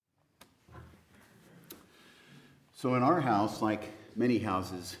So in our house, like many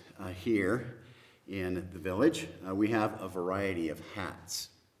houses here in the village, we have a variety of hats.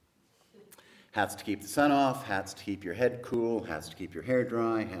 Hats to keep the sun off, hats to keep your head cool, hats to keep your hair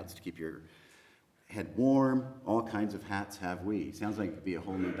dry, hats to keep your head warm. All kinds of hats have we. Sounds like it could be a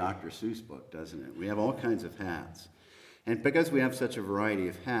whole new Dr. Seuss book, doesn't it? We have all kinds of hats. And because we have such a variety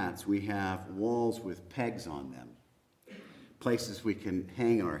of hats, we have walls with pegs on them, places we can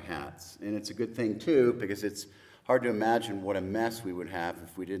hang our hats. And it's a good thing, too, because it's hard to imagine what a mess we would have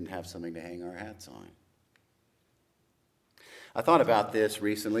if we didn't have something to hang our hats on. I thought about this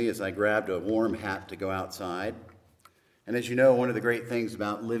recently as I grabbed a warm hat to go outside. And as you know, one of the great things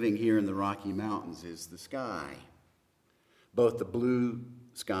about living here in the Rocky Mountains is the sky. Both the blue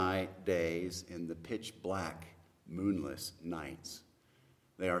sky days and the pitch black moonless nights.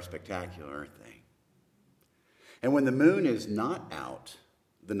 They are spectacular, aren't they? And when the moon is not out,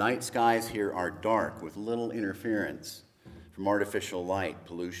 the night skies here are dark with little interference from artificial light,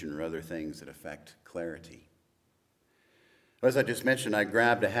 pollution, or other things that affect clarity. As I just mentioned, I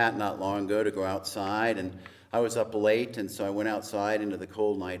grabbed a hat not long ago to go outside, and I was up late, and so I went outside into the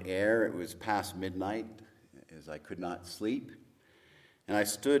cold night air. It was past midnight, as I could not sleep. And I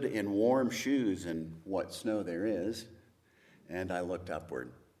stood in warm shoes in what snow there is, and I looked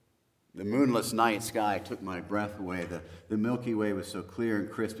upward. The moonless night sky took my breath away. The Milky Way was so clear and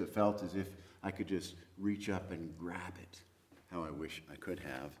crisp, it felt as if I could just reach up and grab it. How I wish I could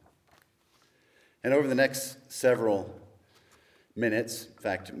have. And over the next several minutes, in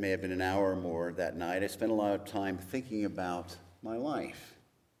fact, it may have been an hour or more that night, I spent a lot of time thinking about my life,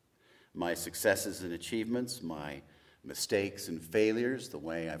 my successes and achievements, my mistakes and failures, the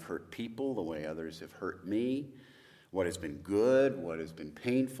way I've hurt people, the way others have hurt me, what has been good, what has been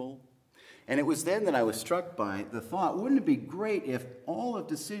painful. And it was then that I was struck by the thought, wouldn't it be great if all of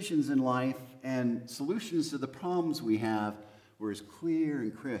decisions in life and solutions to the problems we have were as clear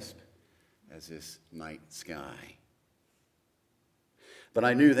and crisp as this night sky? But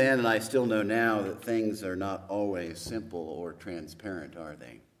I knew then, and I still know now, that things are not always simple or transparent, are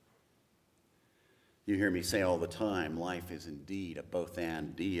they? You hear me say all the time, life is indeed a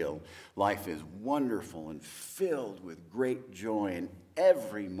both-and deal. Life is wonderful and filled with great joy, and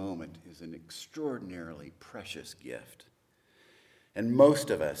every moment is an extraordinarily precious gift. And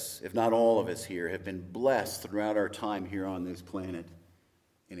most of us, if not all of us here, have been blessed throughout our time here on this planet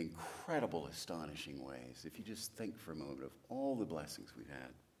in incredible, astonishing ways, if you just think for a moment of all the blessings we've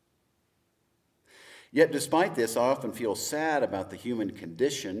had. Yet despite this, I often feel sad about the human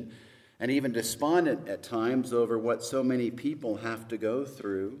condition and even despondent at times over what so many people have to go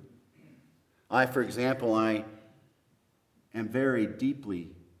through. For example, I am very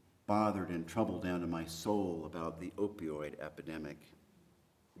deeply bothered and troubled down to my soul about the opioid epidemic,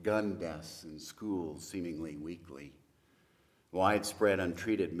 gun deaths in schools seemingly weekly, widespread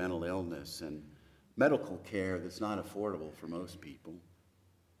untreated mental illness, and medical care that's not affordable for most people.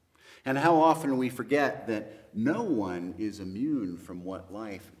 And how often we forget that no one is immune from what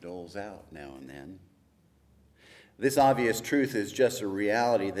life doles out now and then. This obvious truth is just a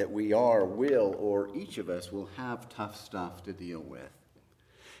reality that we will, or each of us will have tough stuff to deal with.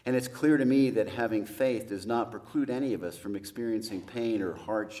 And it's clear to me that having faith does not preclude any of us from experiencing pain or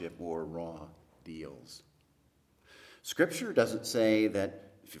hardship or raw deals. Scripture doesn't say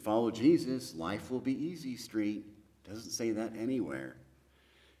that if you follow Jesus, life will be easy street. It doesn't say that anywhere.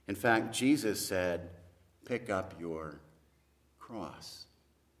 In fact, Jesus said, pick up your cross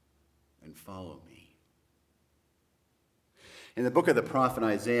and follow me. In the book of the prophet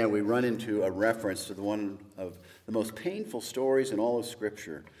Isaiah, we run into a reference to one of the most painful stories in all of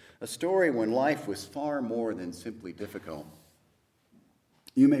Scripture, a story when life was far more than simply difficult.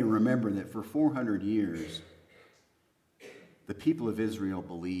 You may remember that for 400 years, the people of Israel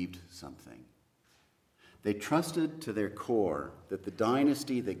believed something. They trusted to their core that the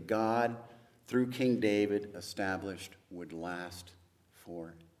dynasty that God, through King David, established would last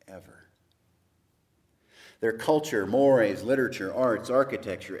forever. Their culture, mores, literature, arts,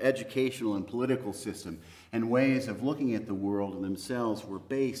 architecture, educational and political system, and ways of looking at the world and themselves were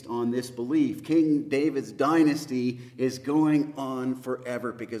based on this belief. King David's dynasty is going on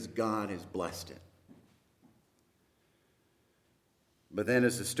forever because God has blessed it. But then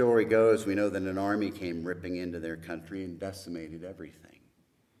as the story goes, we know that an army came ripping into their country and decimated everything.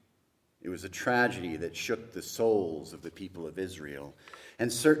 It was a tragedy that shook the souls of the people of Israel.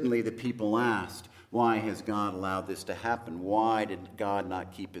 And certainly the people asked, why has God allowed this to happen? Why did God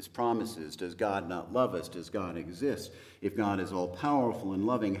not keep his promises? Does God not love us? Does God exist? If God is all-powerful and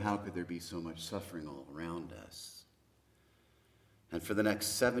loving, how could there be so much suffering all around us? And for the next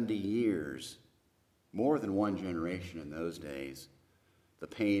 70 years, more than one generation in those days, the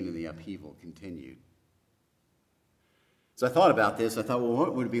pain and the upheaval continued. So I thought about this. I thought, well,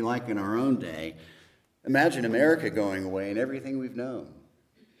 what would it be like in our own day? Imagine America going away and everything we've known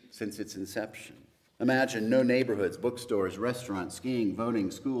since its inception. Imagine no neighborhoods, bookstores, restaurants, skiing,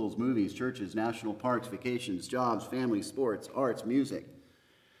 voting, schools, movies, churches, national parks, vacations, jobs, families, sports, arts, music.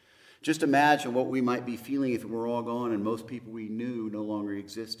 Just imagine what we might be feeling if it were all gone and most people we knew no longer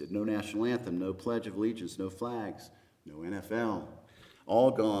existed. No national anthem, no Pledge of Allegiance, no flags, no NFL. All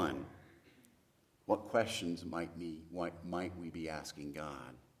gone. What questions might we be asking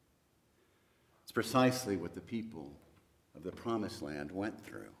God? It's precisely what the people of the Promised Land went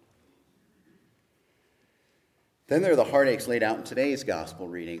through. Then there are the heartaches laid out in today's gospel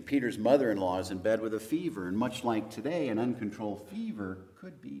reading. Peter's mother-in-law is in bed with a fever, and much like today, an uncontrolled fever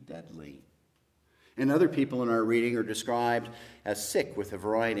could be deadly. And other people in our reading are described as sick with a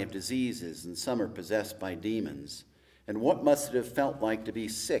variety of diseases, and some are possessed by demons. And what must it have felt like to be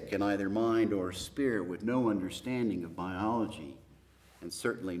sick in either mind or spirit with no understanding of biology and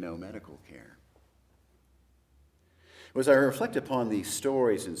certainly no medical care? As I reflect upon these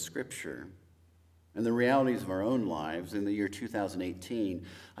stories in Scripture and the realities of our own lives in the year 2018,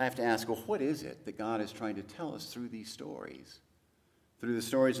 I have to ask, well, what is it that God is trying to tell us through these stories? Through the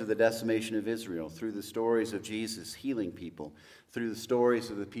stories of the decimation of Israel, through the stories of Jesus healing people, through the stories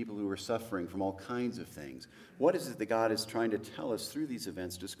of the people who were suffering from all kinds of things. What is it that God is trying to tell us through these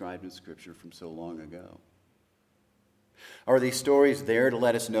events described in Scripture from so long ago? Are these stories there to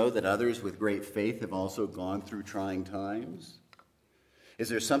let us know that others with great faith have also gone through trying times? Is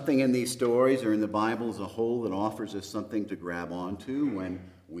there something in these stories or in the Bible as a whole that offers us something to grab onto when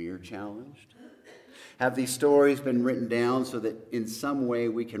we are challenged? Have these stories been written down so that in some way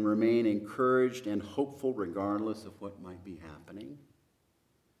we can remain encouraged and hopeful regardless of what might be happening?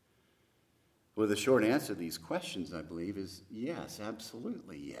 Well, the short answer to these questions, I believe, is yes,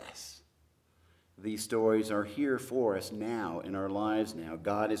 absolutely yes. These stories are here for us now in our lives now.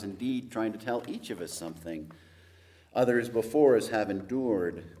 God is indeed trying to tell each of us something others before us have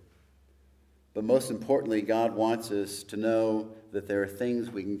endured. But most importantly, God wants us to know that there are things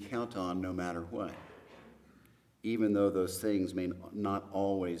we can count on no matter what, even though those things may not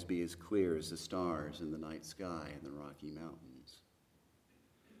always be as clear as the stars in the night sky in the Rocky Mountains.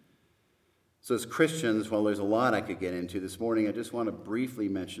 So as Christians, while there's a lot I could get into this morning, I just want to briefly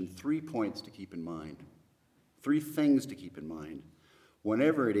mention 3 points to keep in mind, 3 things to keep in mind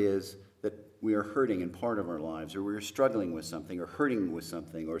whenever it is that we are hurting in part of our lives, or we're struggling with something, or hurting with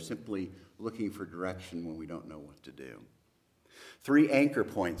something, or simply looking for direction when we don't know what to do. 3 anchor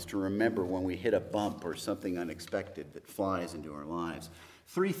points to remember when we hit a bump or something unexpected that flies into our lives.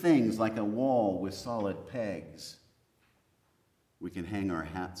 3 things like a wall with solid pegs we can hang our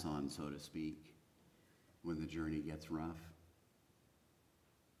hats on, so to speak, when the journey gets rough.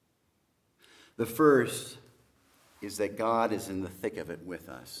 The first is that God is in the thick of it with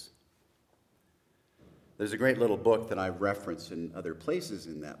us. There's a great little book that I've referenced in other places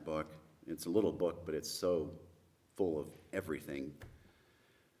in that book. It's a little book, but it's so full of everything.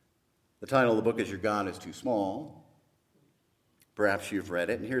 The title of the book is Your God is Too Small. Perhaps you've read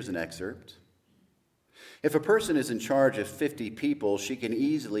it, and here's an excerpt. If a person is in charge of 50 people, she can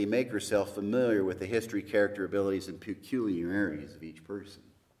easily make herself familiar with the history, character, abilities, and peculiarities of each person.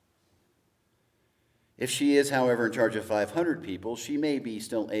 If she is, however, in charge of 500 people, she may be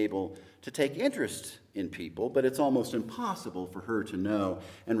still able to take interest in people, but it's almost impossible for her to know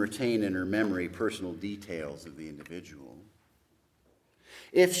and retain in her memory personal details of the individual.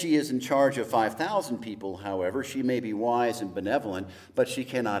 If she is in charge of 5,000 people, however, she may be wise and benevolent, but she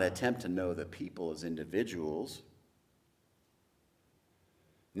cannot attempt to know the people as individuals.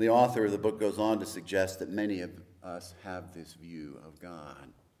 And the author of the book goes on to suggest that many of us have this view of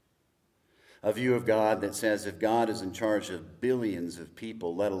God. A view of God that says if God is in charge of billions of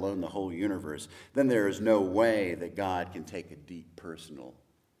people, let alone the whole universe, then there is no way that God can take a deep personal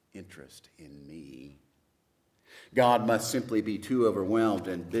interest in me. God must simply be too overwhelmed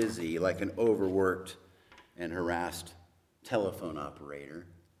and busy, like an overworked and harassed telephone operator.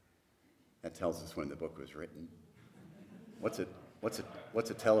 That tells us when the book was written. What's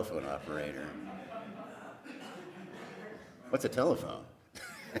a telephone operator? What's a telephone?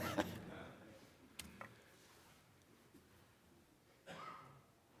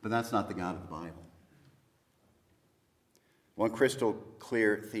 But that's not the God of the Bible. One crystal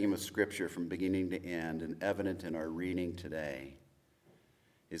clear theme of Scripture from beginning to end and evident in our reading today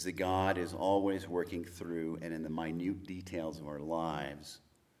is that God is always working through and in the minute details of our lives,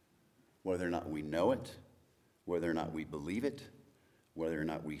 whether or not we know it, whether or not we believe it, whether or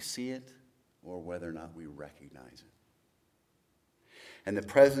not we see it, or whether or not we recognize it. And the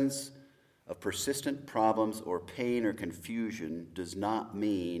presence of persistent problems or pain or confusion does not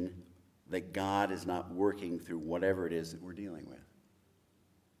mean that God is not working through whatever it is that we're dealing with.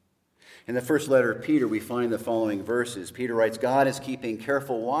 In the first letter of Peter, we find the following verses. Peter writes, God is keeping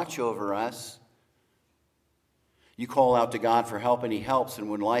careful watch over us. You call out to God for help and he helps, and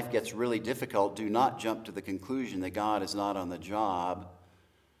when life gets really difficult, do not jump to the conclusion that God is not on the job.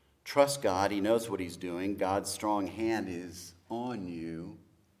 Trust God. He knows what he's doing. God's strong hand is on you.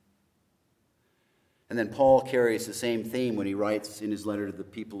 And then Paul carries the same theme when he writes in his letter to the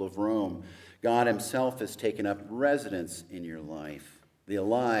people of Rome. God himself has taken up residence in your life. The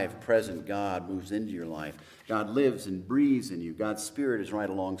alive, present God moves into your life. God lives and breathes in you. God's Spirit is right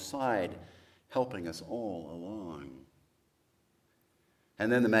alongside, helping us all along.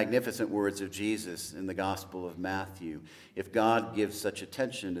 And then the magnificent words of Jesus in the Gospel of Matthew. If God gives such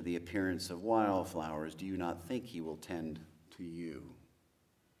attention to the appearance of wildflowers, do you not think he will tend to you?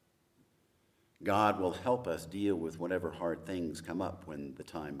 God will help us deal with whatever hard things come up when the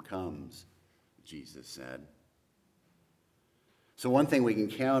time comes, Jesus said. So one thing we can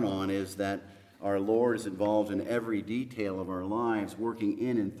count on is that our Lord is involved in every detail of our lives, working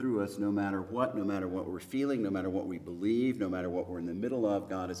in and through us no matter what we're feeling, no matter what we believe, no matter what we're in the middle of.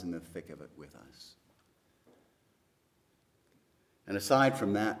 God is in the thick of it with us. And aside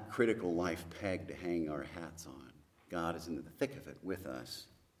from that critical life peg to hang our hats on, God is in the thick of it with us,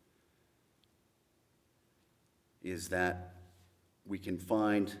 is that we can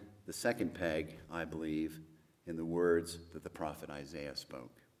find the second peg, I believe, in the words that the prophet Isaiah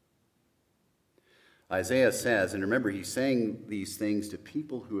spoke. Isaiah says, and remember, he's saying these things to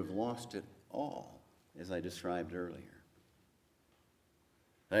people who have lost it all, as I described earlier.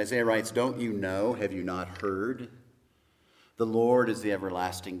 And Isaiah writes, don't you know, have you not heard? The Lord is the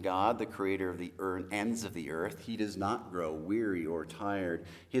everlasting God, the creator of the ends of the earth. He does not grow weary or tired.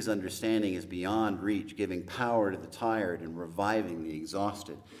 His understanding is beyond reach, giving power to the tired and reviving the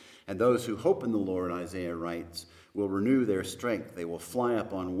exhausted. And those who hope in the Lord, Isaiah writes, will renew their strength. They will fly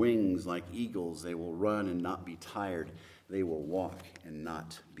up on wings like eagles. They will run and not be tired. They will walk and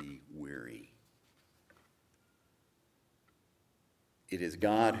not be weary. It is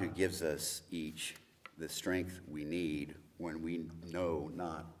God who gives us each the strength we need when we know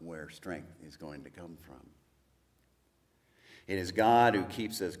not where strength is going to come from. It is God who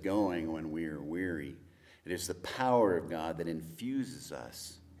keeps us going when we are weary. It is the power of God that infuses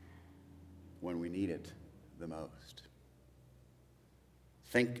us when we need it the most.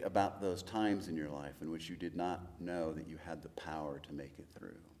 Think about those times in your life in which you did not know that you had the power to make it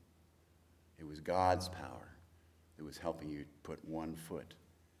through. It was God's power that was helping you put one foot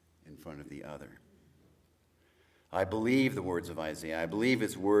in front of the other. I believe the words of Isaiah. I believe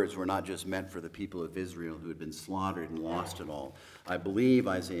his words were not just meant for the people of Israel who had been slaughtered and lost it all. I believe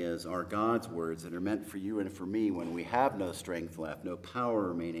Isaiah's are God's words that are meant for you and for me when we have no strength left, no power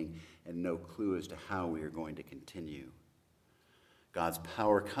remaining, and no clue as to how we are going to continue. God's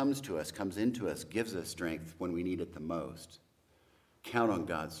power comes to us, comes into us, gives us strength when we need it the most. Count on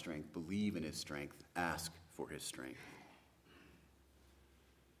God's strength, believe in his strength, ask for his strength.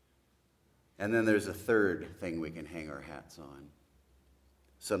 And then there's a third thing we can hang our hats on,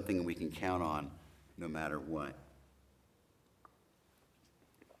 something we can count on no matter what.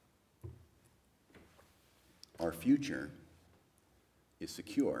 Our future is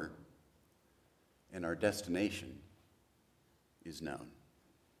secure, and our destination is known.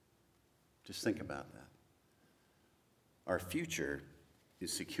 Just think about that. Our future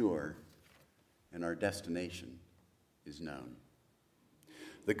is secure, and our destination is known.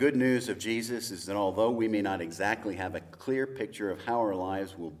 The good news of Jesus is that although we may not exactly have a clear picture of how our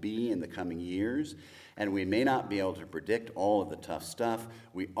lives will be in the coming years, and we may not be able to predict all of the tough stuff,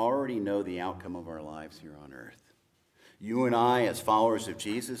 we already know the outcome of our lives here on earth. You and I, as followers of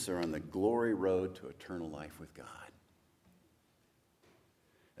Jesus, are on the glory road to eternal life with God.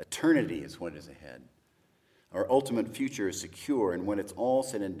 Eternity is what is ahead. Our ultimate future is secure, and when it's all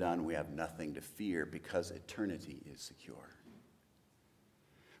said and done, we have nothing to fear because eternity is secure.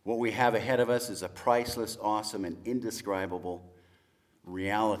 What we have ahead of us is a priceless, awesome, and indescribable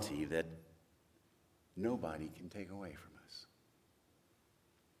reality that nobody can take away from us.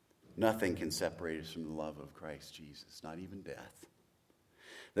 Nothing can separate us from the love of Christ Jesus, not even death.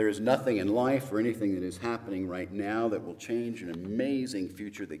 There is nothing in life or anything that is happening right now that will change an amazing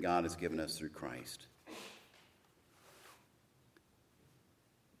future that God has given us through Christ.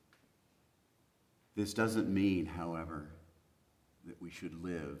 This doesn't mean, however, that we should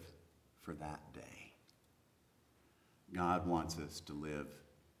live for that day. God wants us to live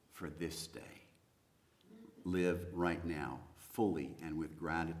for this day. Live right now, fully and with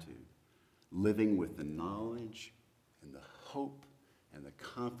gratitude, living with the knowledge and the hope and the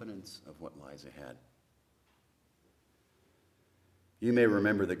confidence of what lies ahead. You may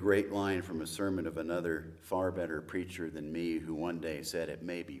remember the great line from a sermon of another far better preacher than me who one day said, "It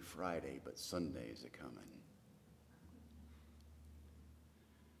may be Friday, but Sunday's a-comin'."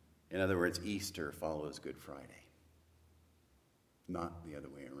 In other words, Easter follows Good Friday, not the other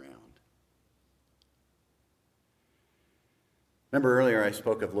way around. Remember earlier I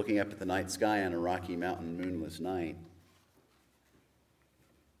spoke of looking up at the night sky on a Rocky Mountain moonless night.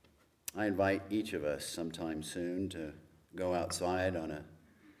 I invite each of us sometime soon to go outside on an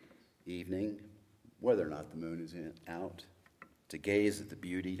evening, whether or not the moon is out, to gaze at the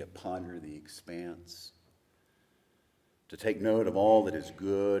beauty, to ponder the expanse, to take note of all that is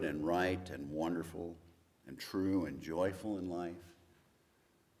good and right and wonderful and true and joyful in life,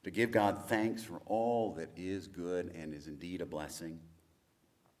 to give God thanks for all that is good and is indeed a blessing.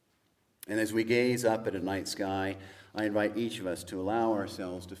 And as we gaze up at a night sky, I invite each of us to allow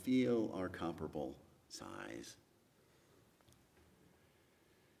ourselves to feel our comparable size.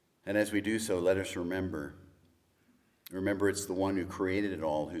 And as we do so, let us remember it's the one who created it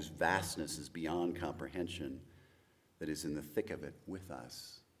all, whose vastness is beyond comprehension, that is in the thick of it with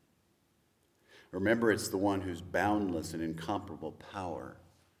us. Remember it's the one whose boundless and incomparable power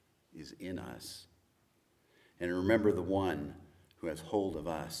is in us. And remember the one who has hold of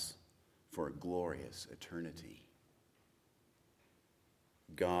us for a glorious eternity.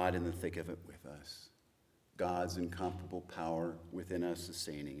 God in the thick of it with us. God's incomparable power within us,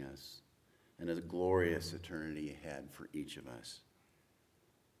 sustaining us, and a glorious eternity ahead for each of us.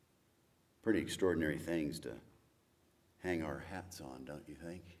 Pretty extraordinary things to hang our hats on, don't you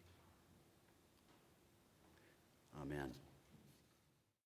think? Amen.